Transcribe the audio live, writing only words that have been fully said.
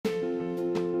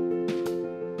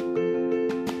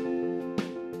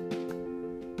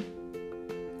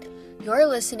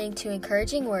listening to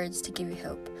Encouraging Words to Give You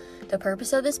Hope. The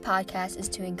purpose of this podcast is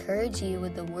to encourage you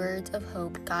with the words of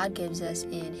hope God gives us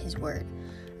in His Word.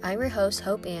 I'm your host,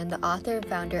 Hope Ann, the author and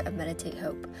founder of Meditate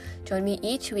Hope. Join me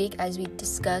each week as we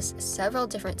discuss several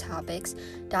different topics,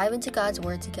 dive into God's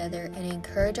Word together, and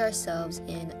encourage ourselves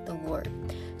in the Lord.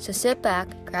 So sit back,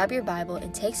 grab your Bible,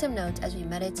 and take some notes as we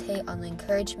meditate on the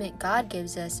encouragement God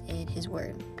gives us in His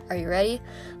Word. Are you ready?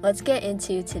 Let's get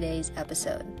into today's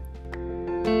episode.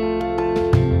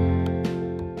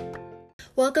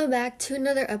 Welcome back to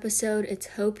another episode. It's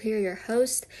Hope here, your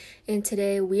host, and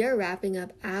today we are wrapping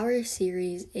up our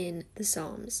series in the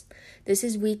Psalms. This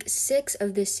is week 6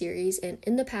 of this series, and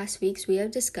in the past weeks we have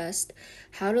discussed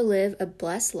how to live a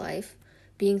blessed life,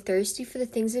 being thirsty for the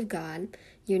things of God,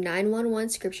 your 911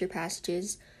 scripture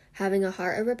passages, having a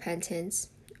heart of repentance,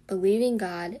 believing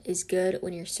God is good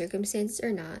when your circumstances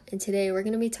are not, and today we're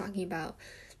going to be talking about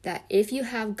that if you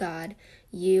have God,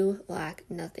 you lack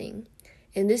nothing.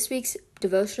 In this week's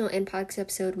devotional and podcast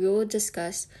episode, we will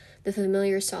discuss the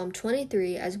familiar Psalm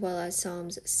 23 as well as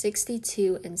Psalms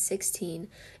 62 and 16,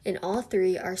 and all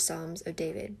three are Psalms of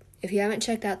David. If you haven't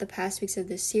checked out the past weeks of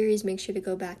this series, make sure to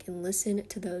go back and listen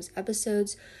to those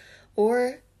episodes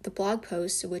or the blog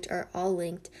posts, which are all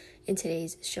linked in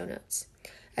today's show notes.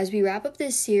 As we wrap up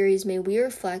this series, may we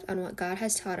reflect on what God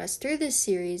has taught us through this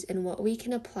series and what we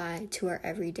can apply to our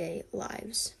everyday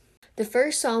lives. The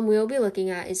first psalm we'll be looking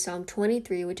at is Psalm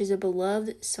 23, which is a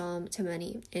beloved psalm to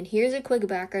many. And here's a quick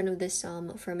background of this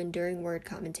psalm from Enduring Word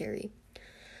Commentary.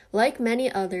 Like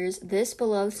many others, this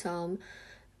beloved psalm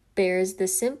bears the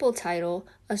simple title,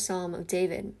 A Psalm of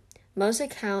David. Most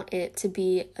account it to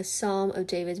be a psalm of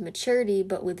David's maturity,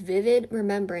 but with vivid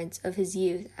remembrance of his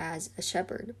youth as a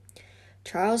shepherd.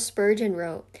 Charles Spurgeon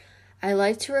wrote, "I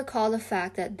like to recall the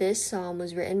fact that this psalm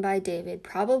was written by David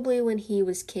probably when he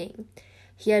was king.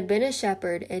 He had been a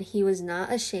shepherd, and he was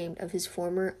not ashamed of his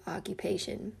former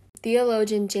occupation."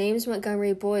 Theologian James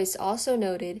Montgomery Boyce also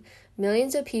noted,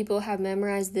 "Millions of people have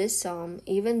memorized this psalm,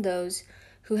 even those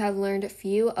who have learned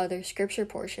few other scripture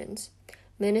portions.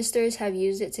 Ministers have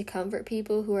used it to comfort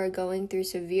people who are going through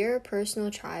severe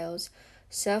personal trials,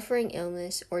 suffering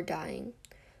illness, or dying.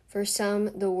 For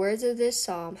some, the words of this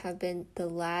psalm have been the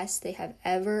last they have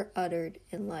ever uttered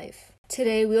in life."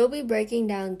 Today, we'll be breaking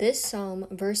down this psalm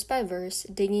verse by verse,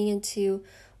 digging into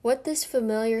what this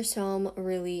familiar psalm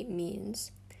really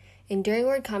means. Enduring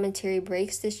Word Commentary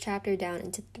breaks this chapter down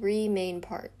into 3 main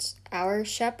parts: our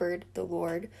shepherd, the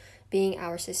Lord, being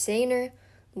our sustainer,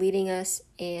 leading us,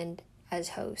 and as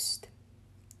host.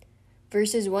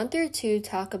 Verses 1 through 2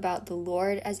 talk about the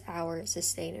Lord as our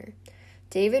sustainer.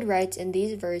 David writes in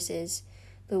these verses,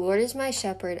 "The Lord is my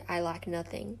shepherd, I lack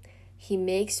nothing. He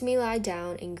makes me lie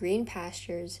down in green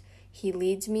pastures. He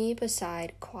leads me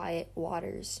beside quiet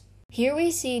waters." Here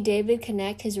we see David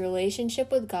connect his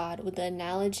relationship with God with the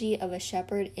analogy of a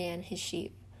shepherd and his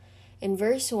sheep. In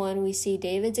verse 1, we see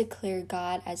David declare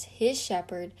God as his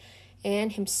shepherd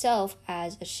and himself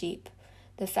as a sheep.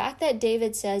 The fact that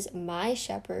David says, "my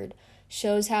shepherd,"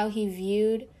 shows how he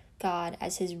viewed God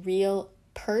as his real,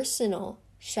 personal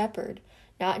shepherd,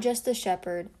 not just the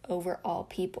shepherd over all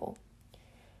people.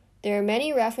 There are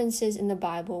many references in the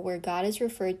Bible where God is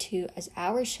referred to as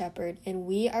our shepherd and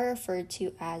we are referred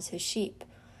to as his sheep.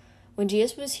 When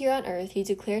Jesus was here on earth, he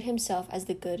declared himself as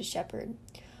the good shepherd.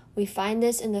 We find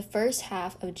this in the first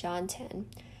half of John 10.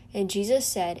 And Jesus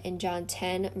said in John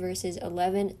 10 verses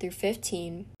 11 through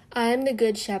 15, "I am the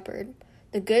good shepherd.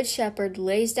 The good shepherd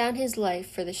lays down his life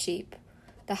for the sheep.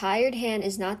 The hired hand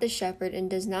is not the shepherd and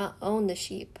does not own the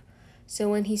sheep. So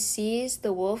when he sees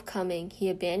the wolf coming, he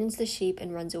abandons the sheep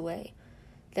and runs away.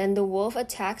 Then the wolf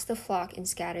attacks the flock and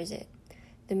scatters it.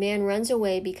 The man runs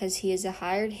away because he is a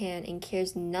hired hand and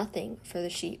cares nothing for the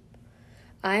sheep.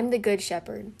 I am the good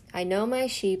shepherd. I know my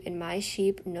sheep, and my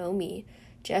sheep know me,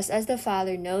 just as the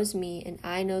Father knows me, and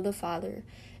I know the Father,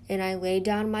 and I lay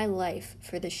down my life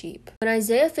for the sheep." When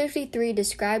Isaiah 53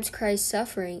 describes Christ's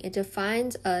suffering, it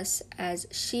defines us as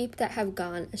sheep that have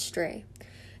gone astray.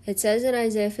 It says in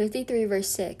Isaiah 53 verse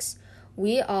 6,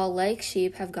 "We all like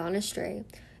sheep have gone astray.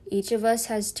 Each of us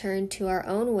has turned to our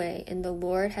own way, and the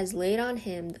Lord has laid on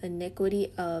him the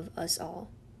iniquity of us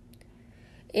all."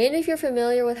 And if you're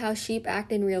familiar with how sheep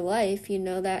act in real life, you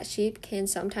know that sheep can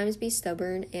sometimes be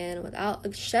stubborn, and without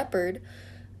a shepherd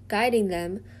guiding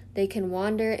them, they can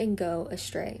wander and go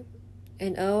astray.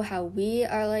 And oh, how we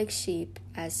are like sheep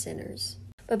as sinners.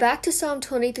 But back to Psalm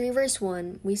 23 verse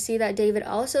 1, we see that David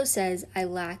also says, "I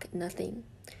lack nothing."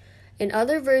 In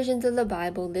other versions of the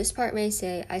Bible, this part may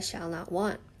say, "I shall not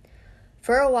want."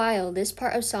 For a while, this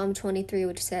part of Psalm 23,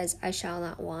 which says, I shall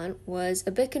not want, was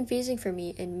a bit confusing for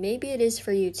me, and maybe it is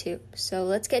for you too. So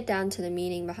let's get down to the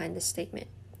meaning behind this statement.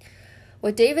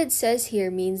 What David says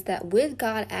here means that with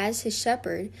God as his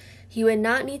shepherd, he would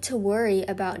not need to worry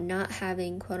about not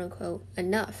having, quote-unquote,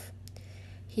 enough.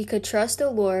 He could trust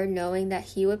the Lord knowing that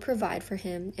he would provide for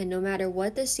him, and no matter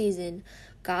what the season,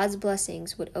 God's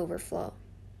blessings would overflow.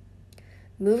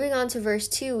 Moving on to verse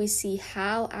 2, we see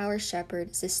how our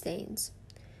shepherd sustains.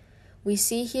 We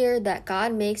see here that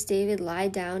God makes David lie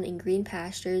down in green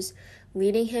pastures,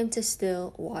 leading him to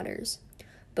still waters.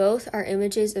 Both are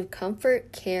images of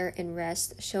comfort, care, and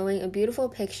rest, showing a beautiful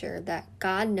picture that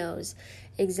God knows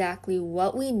exactly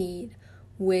what we need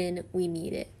when we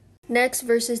need it. Next,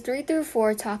 verses 3 through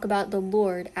 4 talk about the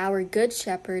Lord, our good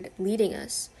shepherd, leading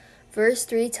us. Verse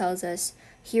 3 tells us,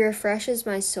 He refreshes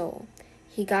my soul.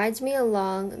 He guides me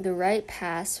along the right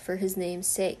paths for his name's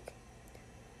sake.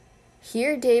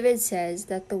 Here David says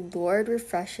that the Lord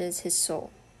refreshes his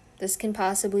soul. This can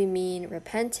possibly mean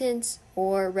repentance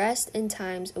or rest in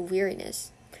times of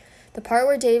weariness. The part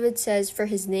where David says for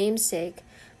his name's sake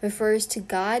refers to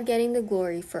God getting the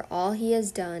glory for all he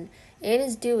has done and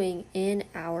is doing in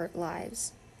our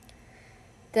lives.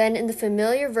 Then in the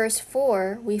familiar verse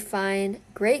 4, we find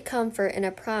great comfort and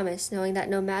a promise knowing that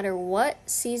no matter what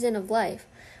season of life,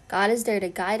 God is there to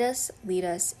guide us, lead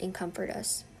us, and comfort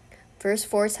us. Verse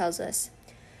 4 tells us,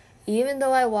 Even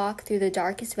though I walk through the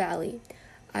darkest valley,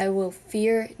 I will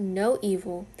fear no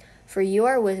evil, for you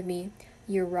are with me,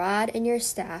 your rod and your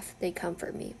staff, they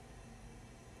comfort me.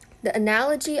 The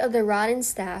analogy of the rod and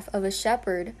staff of a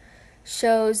shepherd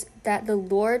shows that the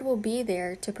Lord will be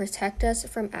there to protect us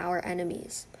from our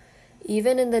enemies.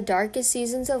 Even in the darkest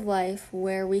seasons of life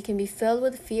where we can be filled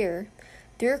with fear,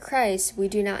 through Christ we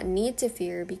do not need to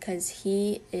fear because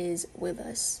he is with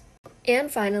us.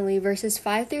 And finally, verses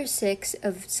 5 through 6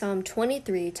 of Psalm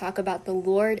 23 talk about the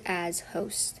Lord as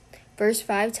host. Verse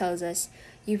 5 tells us,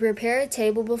 You prepare a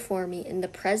table before me in the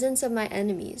presence of my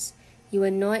enemies. You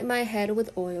anoint my head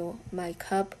with oil, my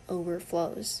cup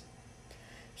overflows.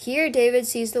 Here David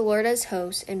sees the Lord as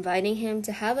host, inviting him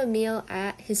to have a meal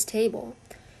at his table.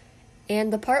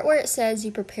 And the part where it says,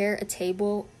 You prepare a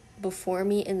table before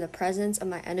me in the presence of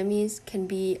my enemies can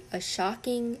be a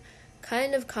shocking,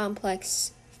 kind of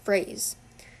complex phrase.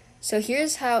 So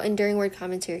here's how Enduring Word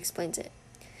Commentary explains it.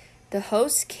 The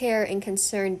host's care and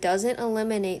concern doesn't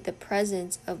eliminate the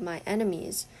presence of my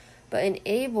enemies, but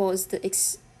enables the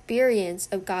experience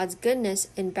of God's goodness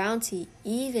and bounty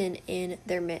even in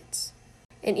their midst.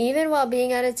 And even while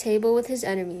being at a table with his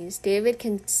enemies, David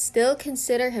can still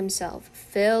consider himself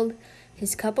filled,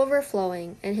 his cup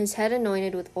overflowing, and his head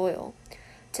anointed with oil.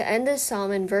 To end this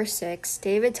psalm in verse 6,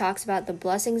 David talks about the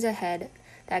blessings ahead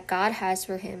that God has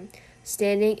for him,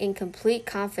 standing in complete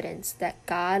confidence that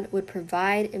God would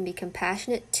provide and be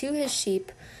compassionate to his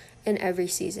sheep in every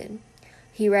season.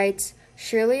 He writes,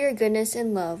 Surely your goodness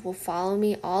and love will follow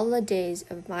me all the days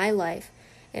of my life,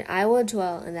 and I will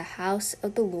dwell in the house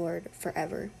of the Lord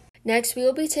forever. Next, we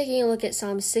will be taking a look at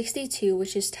Psalm 62,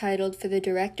 which is titled For the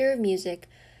Director of Music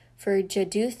for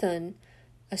Jeduthun,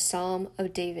 a Psalm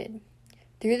of David.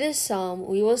 Through this psalm,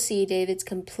 we will see David's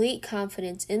complete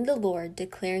confidence in the Lord,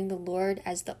 declaring the Lord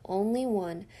as the only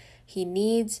one he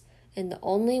needs and the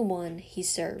only one he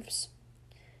serves.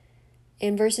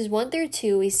 In verses 1 through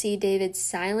 2, we see David's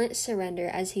silent surrender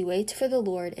as he waits for the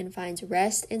Lord and finds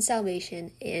rest and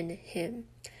salvation in him.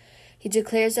 He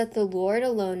declares that the Lord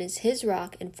alone is his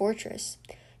rock and fortress.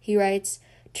 He writes,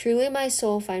 Truly my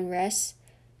soul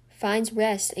finds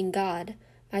rest in God.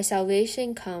 My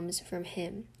salvation comes from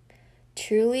him.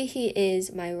 Truly he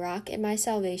is my rock and my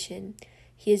salvation.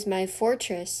 He is my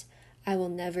fortress. I will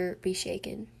never be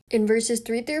shaken. In verses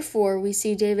 3 through 4, we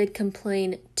see David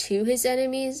complain to his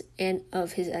enemies and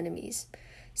of his enemies.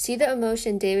 See the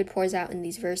emotion David pours out in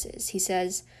these verses. He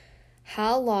says,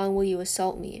 How long will you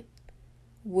assault me?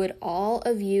 Would all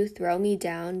of you throw me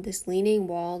down, this leaning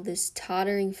wall, this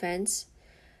tottering fence?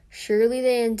 Surely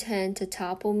they intend to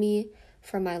topple me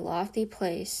from my lofty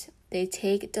place. They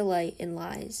take delight in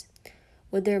lies.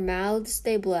 With their mouths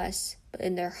they bless, but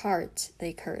in their hearts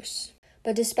they curse.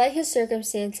 But despite his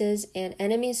circumstances and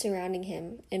enemies surrounding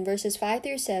him, in verses 5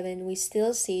 through 7, we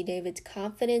still see David's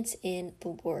confidence in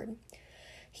the Lord.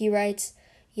 He writes,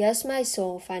 Yes, my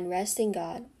soul, find rest in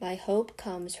God. My hope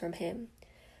comes from him.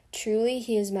 Truly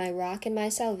he is my rock and my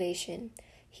salvation.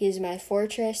 He is my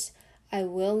fortress. I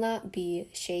will not be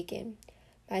shaken.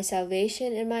 My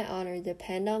salvation and my honor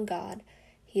depend on God.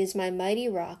 He is my mighty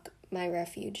rock, my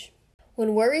refuge.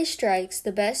 When worry strikes,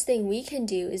 the best thing we can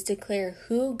do is declare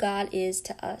who God is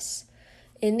to us.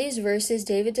 In these verses,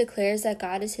 David declares that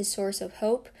God is his source of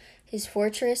hope, his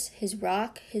fortress, his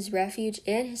rock, his refuge,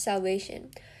 and his salvation.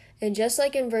 And just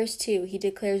like in verse 2, he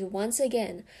declares once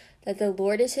again that the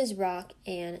Lord is his rock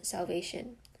and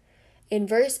salvation. In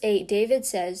verse 8, David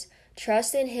says,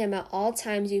 "Trust in him at all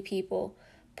times, you people.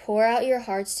 Pour out your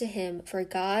hearts to him, for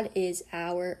God is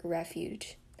our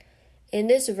refuge." In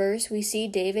this verse, we see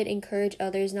David encourage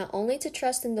others not only to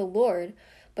trust in the Lord,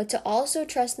 but to also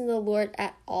trust in the Lord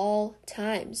at all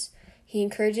times. He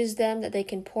encourages them that they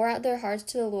can pour out their hearts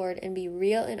to the Lord and be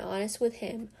real and honest with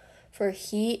him, for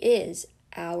he is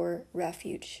our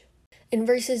refuge. In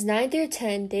verses 9 through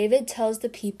 10, David tells the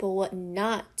people what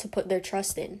not to put their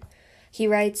trust in. He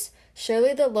writes,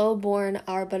 "Surely the low-born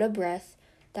are but a breath,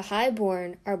 the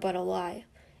high-born are but a lie.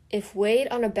 If weighed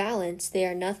on a balance, they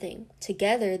are nothing.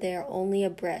 Together they are only a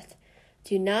breath.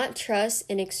 Do not trust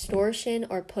in extortion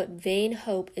or put vain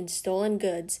hope in stolen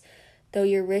goods. Though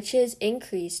your riches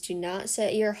increase, do not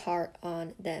set your heart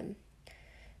on them."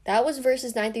 That was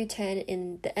verses 9 through 10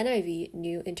 in the NIV,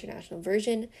 New International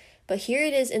Version, but here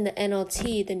it is in the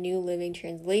NLT, the New Living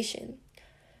Translation.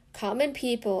 "Common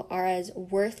people are as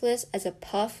worthless as a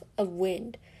puff of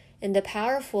wind, and the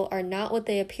powerful are not what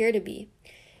they appear to be.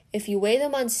 If you weigh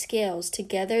them on scales,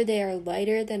 together they are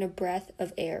lighter than a breath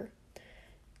of air.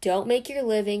 Don't make your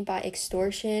living by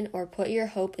extortion or put your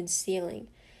hope in stealing.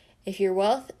 If your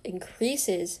wealth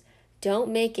increases,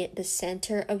 don't make it the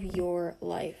center of your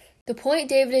life." The point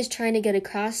David is trying to get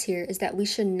across here is that we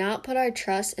should not put our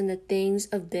trust in the things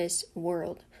of this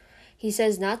world. He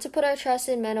says not to put our trust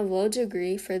in men of low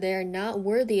degree, for they are not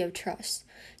worthy of trust.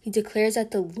 He declares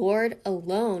that the Lord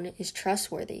alone is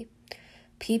trustworthy.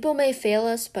 People may fail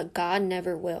us, but God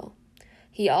never will.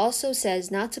 He also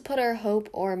says not to put our hope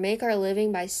or make our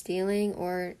living by stealing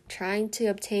or trying to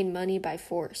obtain money by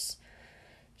force.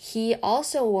 He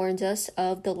also warns us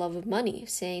of the love of money,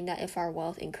 saying that if our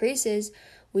wealth increases,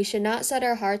 we should not set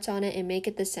our hearts on it and make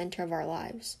it the center of our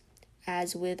lives,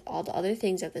 as with all the other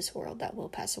things of this world that will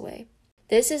pass away.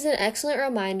 This is an excellent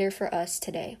reminder for us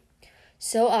today.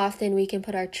 So often we can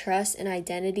put our trust and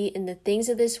identity in the things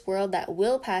of this world that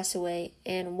will pass away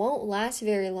and won't last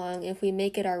very long if we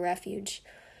make it our refuge.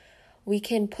 We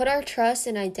can put our trust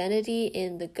and identity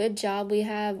in the good job we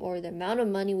have or the amount of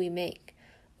money we make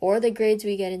or the grades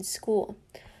we get in school.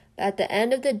 But at the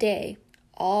end of the day,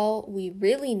 all we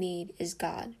really need is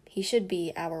God. He should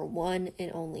be our one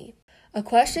and only. A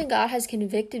question God has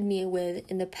convicted me with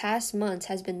in the past months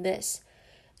has been this: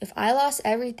 if I lost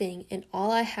everything and all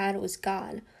I had was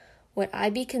God, would I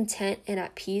be content and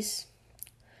at peace?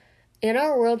 In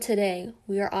our world today,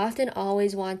 we are often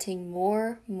always wanting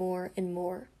more, and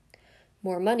more.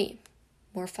 More money,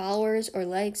 more followers or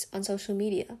likes on social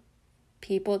media,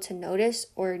 people to notice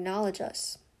or acknowledge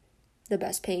us, the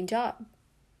best paying job,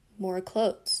 more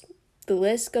clothes. The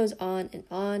list goes on,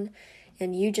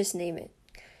 and you just name it.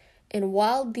 And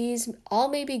while these all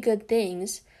may be good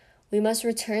things, we must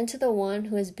return to the one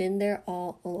who has been there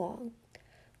all along,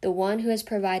 the one who has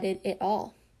provided it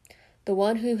all, the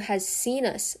one who has seen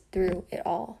us through it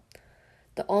all,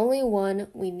 the only one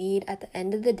we need at the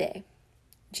end of the day,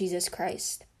 Jesus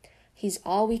Christ. He's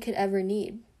all we could ever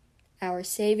need, our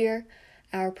Savior,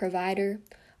 our provider,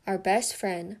 our best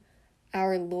friend,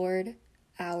 our Lord,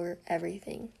 our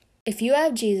everything. If you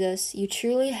have Jesus, you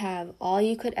truly have all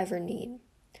you could ever need.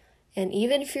 And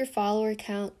even if your follower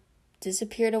count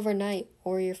disappeared overnight,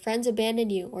 or your friends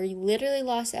abandoned you, or you literally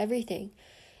lost everything,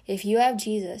 if you have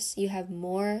Jesus, you have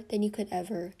more than you could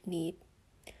ever need.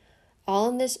 All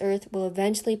on this earth will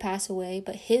eventually pass away,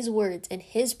 but His words and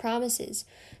His promises,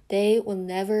 they will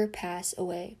never pass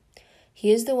away.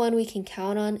 He is the one we can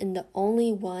count on and the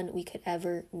only one we could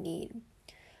ever need.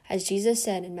 As Jesus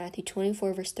said in Matthew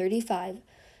 24, verse 35,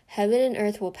 "Heaven and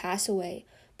earth will pass away,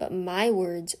 but my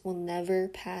words will never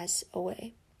pass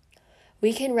away."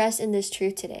 We can rest in this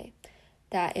truth today,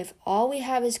 that if all we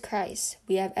have is Christ,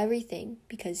 we have everything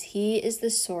because He is the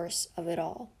source of it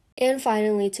all. And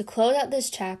finally, to close out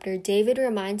this chapter, David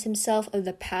reminds himself of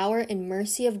the power and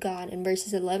mercy of God in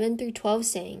verses 11 through 12,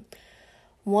 saying,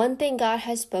 "One thing God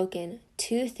has spoken,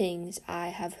 two things I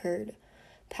have heard.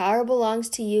 Power belongs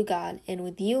to you, God, and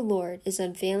with you, Lord, is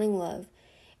unfailing love,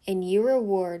 and you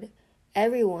reward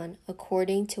everyone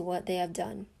according to what they have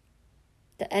done."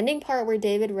 The ending part where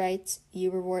David writes,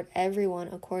 "You reward everyone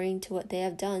according to what they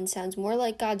have done," sounds more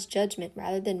like God's judgment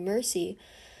rather than mercy.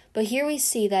 But here we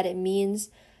see that it means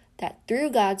that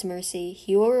through God's mercy,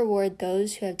 He will reward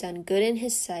those who have done good in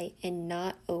His sight and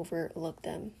not overlook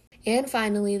them. And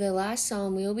finally, the last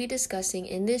psalm we will be discussing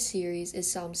in this series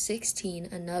is Psalm 16,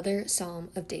 another Psalm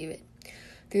of David.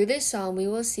 Through this psalm, we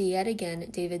will see yet again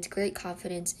David's great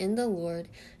confidence in the Lord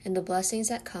and the blessings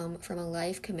that come from a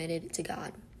life committed to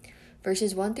God.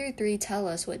 Verses 1 through 3 tell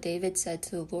us what David said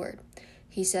to the Lord.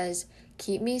 He says,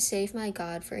 "Keep me safe, my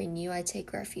God, for in you I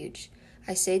take refuge.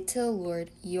 I say to the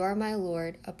Lord, you are my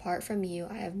Lord. Apart from you,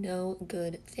 I have no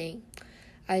good thing.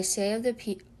 I say of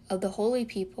the holy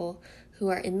people who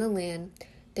are in the land,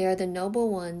 they are the noble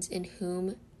ones in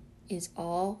whom is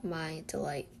all my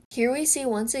delight." Here we see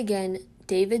once again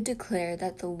David declare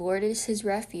that the Lord is his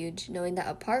refuge, knowing that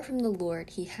apart from the Lord,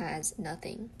 he has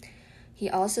nothing. He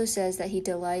also says that he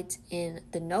delights in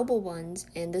the noble ones,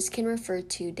 and this can refer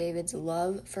to David's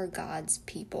love for God's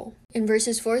people. In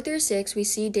verses 4 through 6, we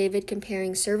see David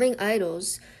comparing serving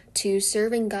idols to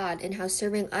serving God and how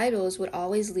serving idols would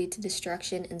always lead to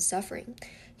destruction and suffering.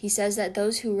 He says that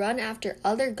those who run after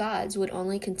other gods would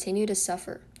only continue to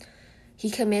suffer. He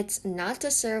commits not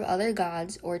to serve other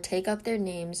gods or take up their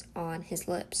names on his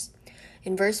lips.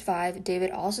 In verse 5, David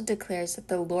also declares that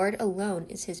the Lord alone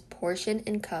is his portion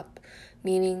and cup,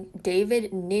 meaning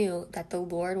David knew that the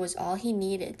Lord was all he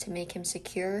needed to make him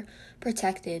secure,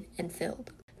 protected, and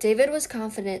filled. David was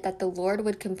confident that the Lord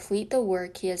would complete the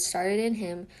work he had started in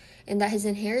him and that his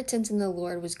inheritance in the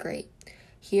Lord was great.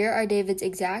 Here are David's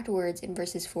exact words in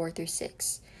verses 4 through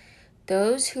 6.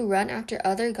 "Those who run after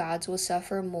other gods will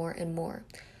suffer more and more.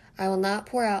 I will not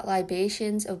pour out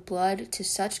libations of blood to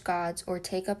such gods or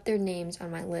take up their names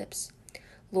on my lips.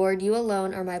 Lord, you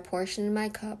alone are my portion and my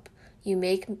cup. You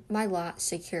make my lot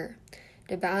secure.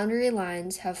 The boundary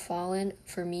lines have fallen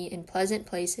for me in pleasant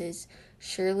places.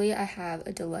 Surely I have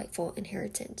a delightful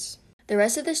inheritance." The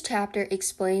rest of this chapter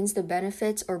explains the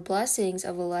benefits or blessings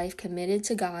of a life committed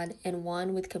to God and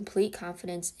one with complete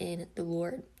confidence in the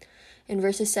Lord. In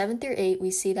verses 7 through 8,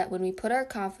 we see that when we put our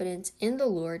confidence in the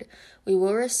Lord, we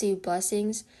will receive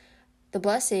the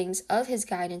blessings of his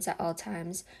guidance at all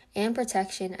times and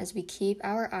protection as we keep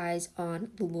our eyes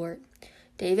on the Lord.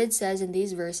 David says in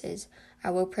these verses,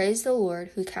 "I will praise the Lord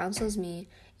who counsels me.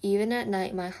 Even at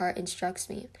night my heart instructs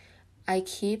me. I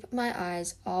keep my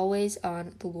eyes always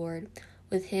on the Lord.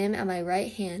 With him at my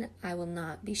right hand I will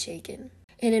not be shaken."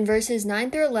 And in verses 9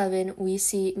 through 11, we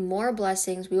see more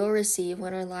blessings we will receive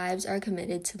when our lives are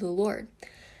committed to the Lord.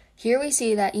 Here we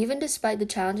see that even despite the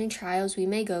challenging trials we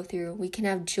may go through, we can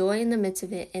have joy in the midst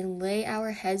of it and lay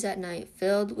our heads at night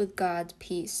filled with God's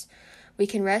peace. We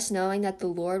can rest knowing that the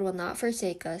Lord will not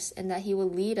forsake us and that he will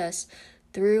lead us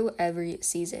through every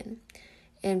season.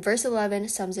 And verse 11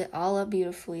 sums it all up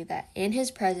beautifully, that in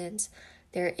his presence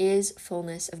there is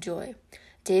fullness of joy.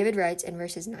 David writes in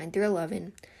verses 9 through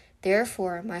 11,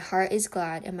 "Therefore my heart is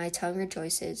glad and my tongue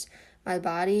rejoices. My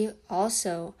body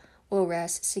also will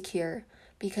rest secure,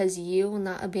 because you will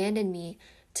not abandon me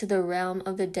to the realm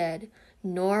of the dead,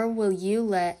 nor will you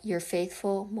let your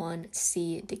faithful one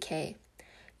see decay.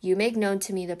 You make known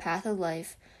to me the path of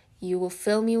life. You will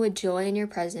fill me with joy in your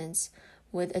presence,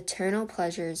 with eternal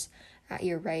pleasures at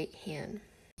your right hand."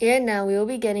 And now we will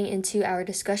be getting into our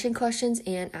discussion questions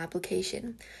and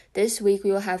application. This week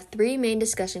we will have 3 main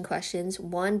discussion questions,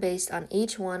 one based on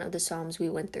each one of the Psalms we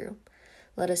went through.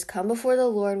 Let us come before the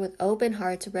Lord with open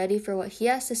hearts, ready for what he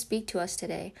has to speak to us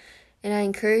today. And I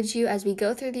encourage you, as we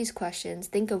go through these questions,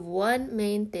 think of one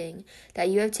main thing that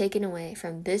you have taken away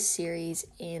from this series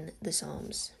in the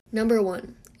Psalms. Number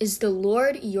 1, is the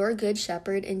Lord your good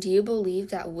shepherd, and do you believe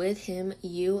that with him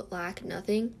you lack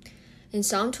nothing? In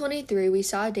Psalm 23, we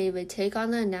saw David take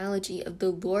on the analogy of the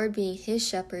Lord being his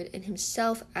shepherd and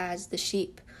himself as the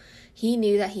sheep. He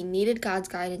knew that he needed God's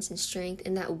guidance and strength,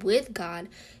 and that with God,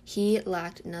 he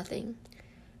lacked nothing.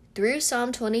 Through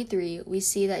Psalm 23, we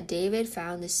see that David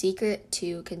found the secret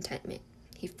to contentment.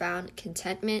 He found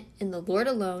contentment in the Lord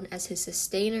alone as his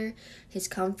sustainer, his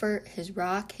comfort, his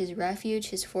rock, his refuge,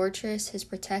 his fortress, his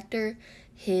protector,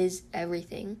 his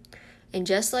everything. And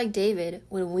just like David,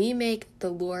 when we make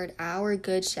the Lord our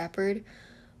good shepherd,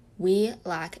 we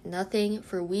lack nothing,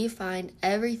 for we find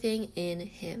everything in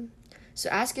him. So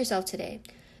ask yourself today,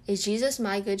 is Jesus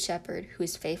my good shepherd who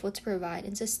is faithful to provide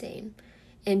and sustain?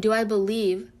 And do I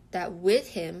believe that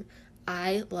with him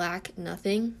I lack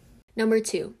nothing? Number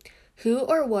 2, who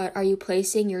or what are you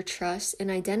placing your trust and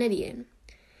identity in?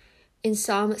 In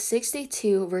Psalm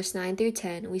 62, verse 9 through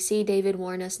 10, we see David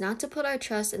warn us not to put our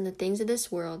trust in the things of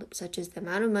this world, such as the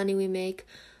amount of money we make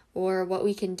or what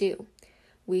we can do.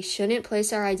 We shouldn't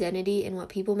place our identity in what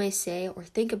people may say or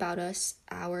think about us,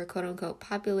 our quote-unquote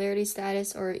popularity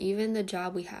status, or even the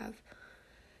job we have.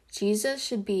 Jesus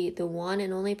should be the one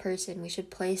and only person we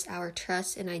should place our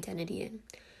trust and identity in.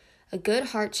 A good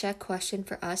heart check question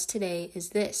for us today is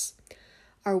this: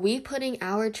 are we putting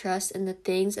our trust in the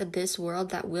things of this world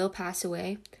that will pass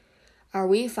away? Are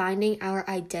we finding our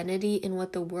identity in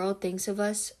what the world thinks of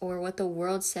us or what the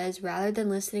world says rather than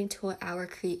listening to what our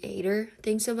Creator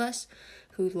thinks of us,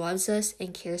 who loves us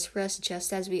and cares for us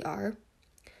just as we are?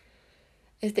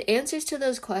 If the answers to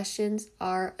those questions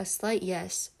are a slight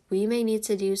yes, we may need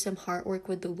to do some heart work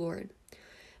with the Lord.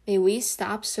 May we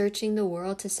stop searching the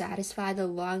world to satisfy the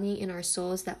longing in our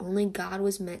souls that only God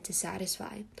was meant to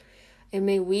satisfy. And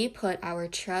may we put our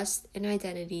trust and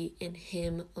identity in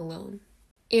Him alone.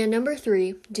 And number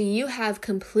 3, do you have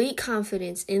complete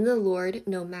confidence in the Lord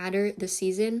no matter the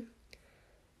season?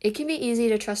 It can be easy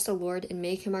to trust the Lord and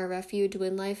make Him our refuge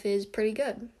when life is pretty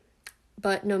good.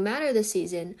 But no matter the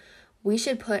season, we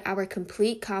should put our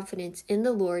complete confidence in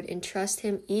the Lord and trust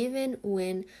Him even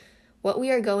when what we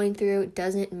are going through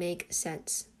doesn't make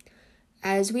sense.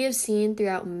 As we have seen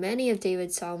throughout many of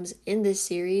David's Psalms in this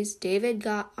series, David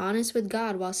got honest with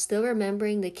God while still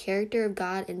remembering the character of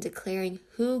God and declaring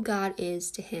who God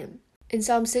is to him. In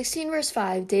Psalm 16 verse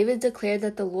 5, David declared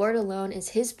that the Lord alone is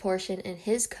his portion and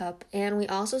his cup, and we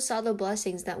also saw the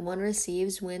blessings that one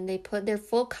receives when they put their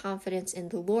full confidence in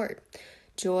the Lord: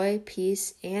 joy,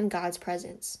 peace, and God's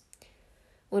presence.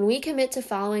 When we commit to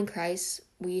following Christ,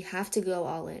 we have to go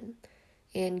all in.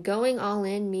 And going all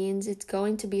in means it's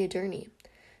going to be a journey.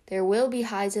 There will be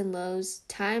highs and lows,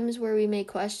 times where we may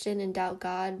question and doubt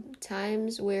God,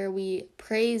 times where we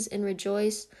praise and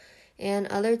rejoice, and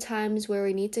other times where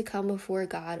we need to come before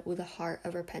God with a heart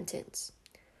of repentance.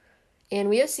 And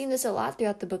we have seen this a lot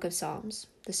throughout the book of Psalms.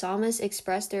 The psalmists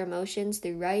expressed their emotions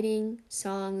through writing,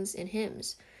 songs, and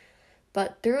hymns.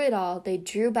 But through it all, they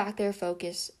drew back their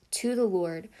focus to the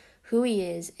Lord, who He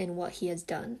is, and what He has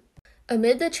done.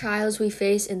 Amid the trials we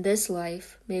face in this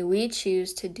life, may we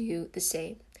choose to do the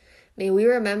same. May we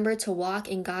remember to walk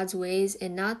in God's ways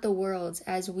and not the world's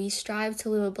as we strive to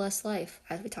live a blessed life,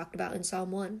 as we talked about in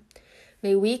Psalm 1.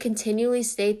 May we continually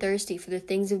stay thirsty for the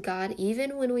things of God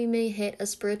even when we may hit a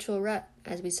spiritual rut,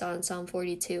 as we saw in Psalm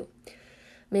 42.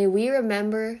 May we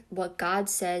remember what God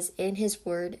says in His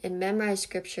Word and memorize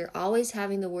Scripture, always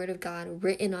having the Word of God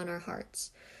written on our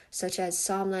hearts, such as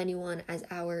Psalm 91 as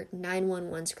our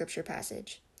 911 scripture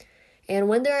passage. And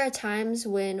when there are times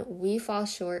when we fall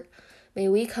short, may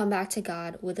we come back to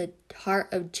God with a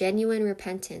heart of genuine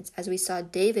repentance, as we saw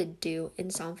David do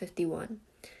in Psalm 51.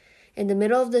 In the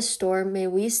middle of the storm, may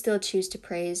we still choose to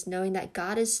praise, knowing that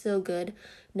God is still good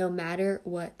no matter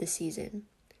what the season.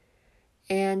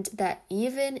 And that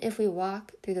even if we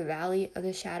walk through the valley of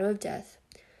the shadow of death,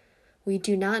 we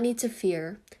do not need to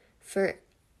fear, for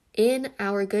in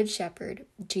our Good Shepherd,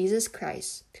 Jesus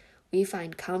Christ, we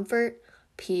find comfort,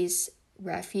 peace,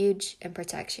 refuge, and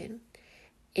protection.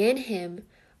 In Him,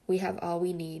 we have all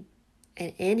we need,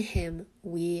 and in Him,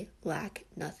 we lack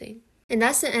nothing. And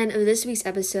that's the end of this week's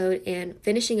episode and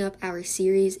finishing up our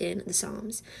series in the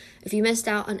Psalms. If you missed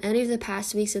out on any of the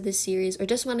past weeks of this series or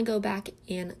just want to go back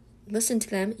and listen to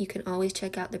them, you can always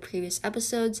check out the previous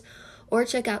episodes or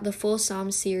check out the full Psalm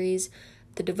series,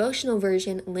 the devotional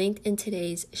version, linked in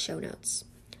today's show notes.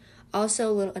 Also,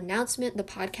 a little announcement: the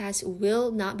podcast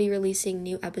will not be releasing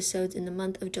new episodes in the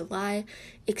month of July,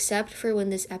 except for when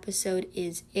this episode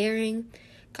is airing.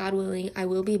 God willing, I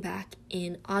will be back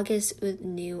in August with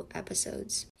new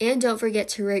episodes. And don't forget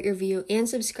to rate, review, and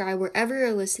subscribe wherever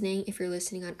you're listening. If you're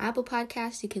listening on Apple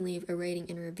Podcasts, you can leave a rating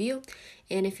and review.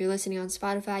 And if you're listening on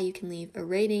Spotify, you can leave a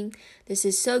rating. This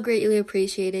is so greatly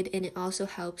appreciated, and it also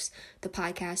helps the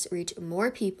podcast reach more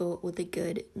people with the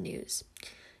good news.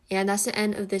 And that's the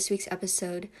end of this week's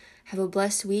episode. Have a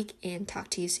blessed week, and talk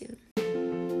to you soon.